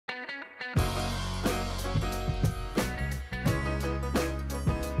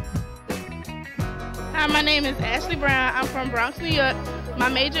Hi, my name is Ashley Brown. I'm from Bronx, New York. My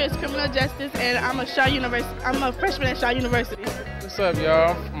major is criminal justice, and I'm a freshman at Shaw University. What's up,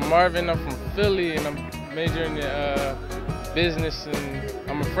 y'all? I'm Marvin. I'm from Philly, and I'm majoring in business, and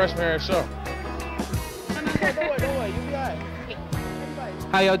I'm a freshman here at Shaw. Don't worry, you'll be all right.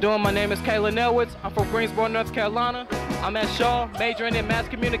 How y'all doing? My name is Kayla Nelwitz. I'm from Greensboro, North Carolina. I'm at Shaw, majoring in mass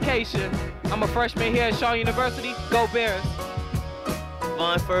communication. I'm a freshman here at Shaw University. Go Bears!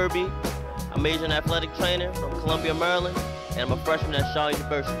 Vaughn Furby. I'm majoring in athletic training from Columbia, Maryland, and I'm a freshman at Shaw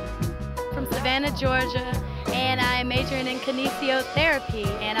University. From Savannah, Georgia, and I'm majoring in kinesiotherapy,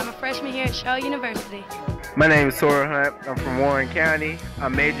 and I'm a freshman here at Shaw University. My name is Sora Hunt. I'm from Warren County.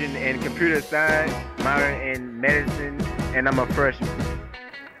 I'm majoring in computer science, minoring in medicine, and I'm a freshman.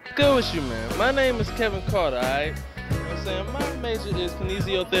 Good with you, man. My name is Kevin Carter, all right? You know what I'm saying? My major is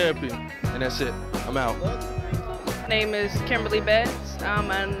kinesiotherapy, and that's it. I'm out. My name is Kimberly Betts.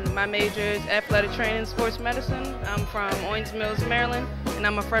 And my major is athletic training, sports medicine. I'm from Owings Mills, Maryland, and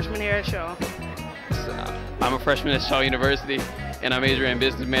I'm a freshman here at Shaw. I'm a freshman at Shaw University, and I major in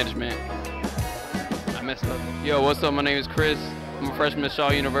business management. I messed up. Yo, what's up? My name is Chris. I'm a freshman at Shaw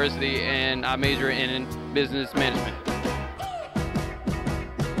University, and I major in business management.